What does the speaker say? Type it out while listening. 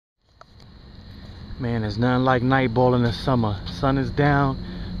Man, there's nothing like night ball in the summer. Sun is down,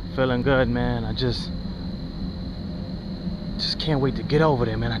 feeling good, man. I just can't wait to get over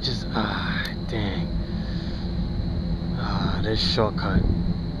there, man. Dang. This shortcut.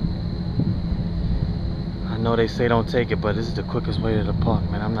 I know they say don't take it, but this is the quickest way to the park,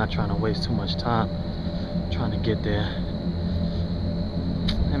 man. I'm not trying to waste too much time trying to get there.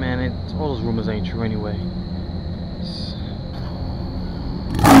 Hey, man, all those rumors ain't true anyway.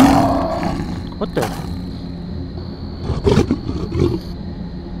 What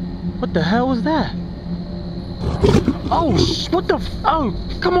the hell was that? Oh, what the oh,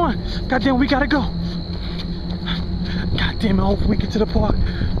 come on. Goddamn, we gotta go. Goddamn it, hopefully we get to the park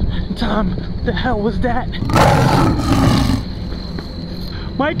in time. What the hell was that?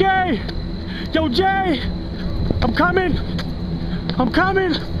 Mikey! Yo, Jay! I'm coming! I'm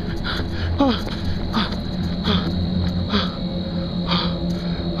coming!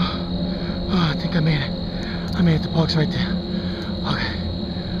 I think I made it. I made it. The park's right there. Okay.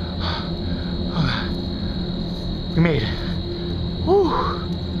 We made it. Woo.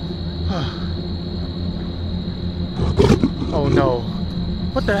 Oh no.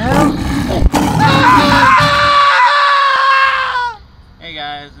 What the hell? Hey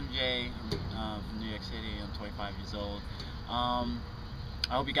guys, I'm Jay. I'm from New York City. I'm 25 years old. I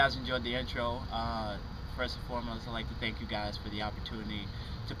hope you guys enjoyed the intro. First and foremost, I'd like to thank you guys for the opportunity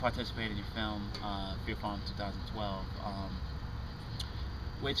to participate in your film, Fear Farm 2012.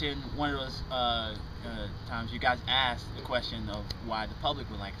 Which in one of those times you guys asked the question of why the public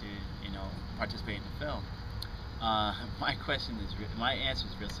would like to, participate in the film. My answer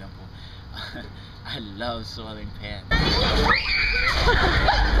is real simple. I love soiling pants.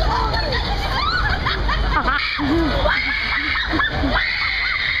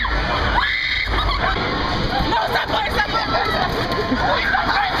 No, stop playing, stop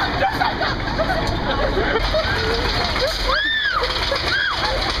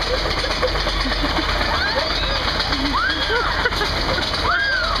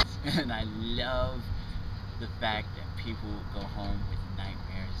And I love the fact that people go home with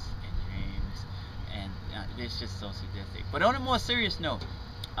nightmares and dreams, and it's just so sadistic. But on a more serious note,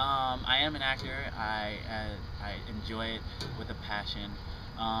 I am an actor. I enjoy it with a passion.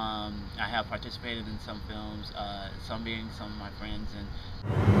 I have participated in some films, some being some of my friends, and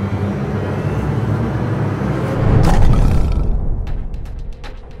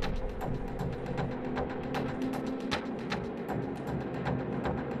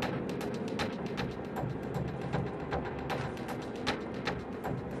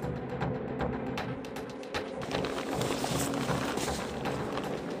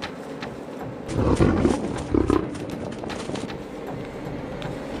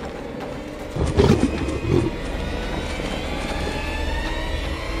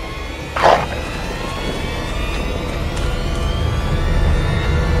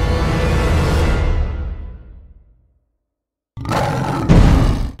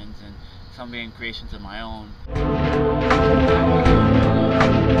some being creations of my own.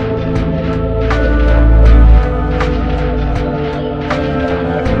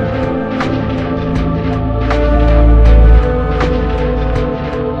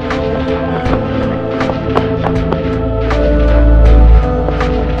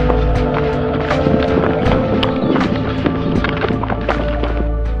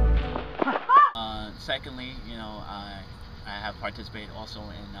 Secondly, I have participated also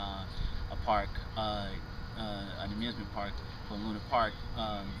in a park, an amusement park called Luna Park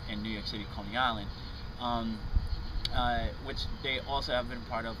in New York City, Coney Island, which they also have been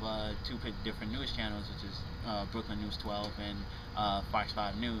part of two different news channels, which is Brooklyn News 12 and Fox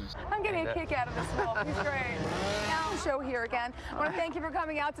 5 News. I'm getting a kick out of this wolf. He's great. Alan Show here again. I want to thank you for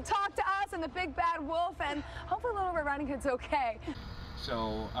coming out to talk to us and the big bad wolf, and hopefully Little Red Riding Hood's okay.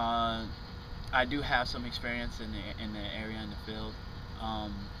 So I do have some experience in the area, in the field.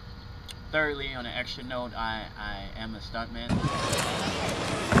 Thirdly, on an extra note, I am a stuntman.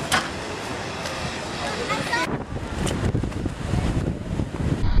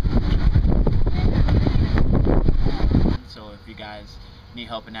 So if you guys need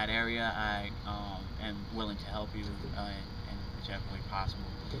help in that area, I am willing to help you in whichever way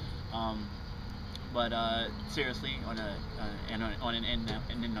possible. But seriously, on an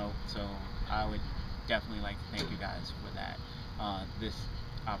end note, so I would definitely like to thank you guys for that, this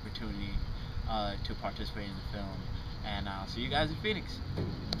opportunity to participate in the film, and I'll see you guys in Phoenix.